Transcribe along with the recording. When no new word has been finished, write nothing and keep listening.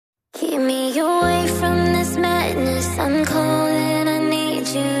Keep me away from this madness. I'm cold and I need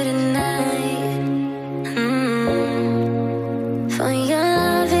you tonight. For your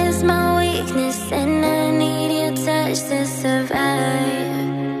love is my weakness, and I need your touch to survive.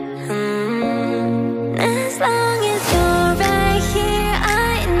 As long as you're right here,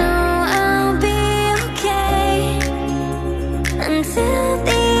 I know I'll be okay. Until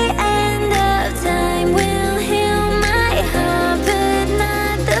the end of time, will heal my heart, but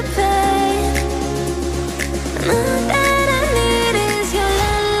not the pain. All that I need is your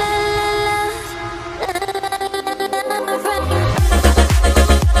love, love, love.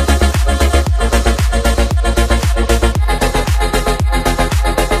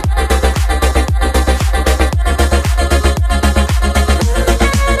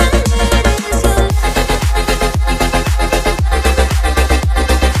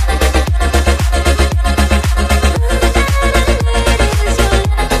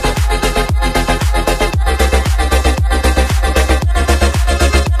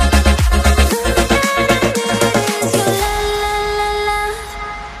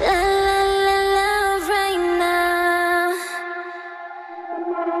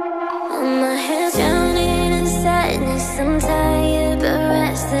 My head's drowning in sadness. Sometimes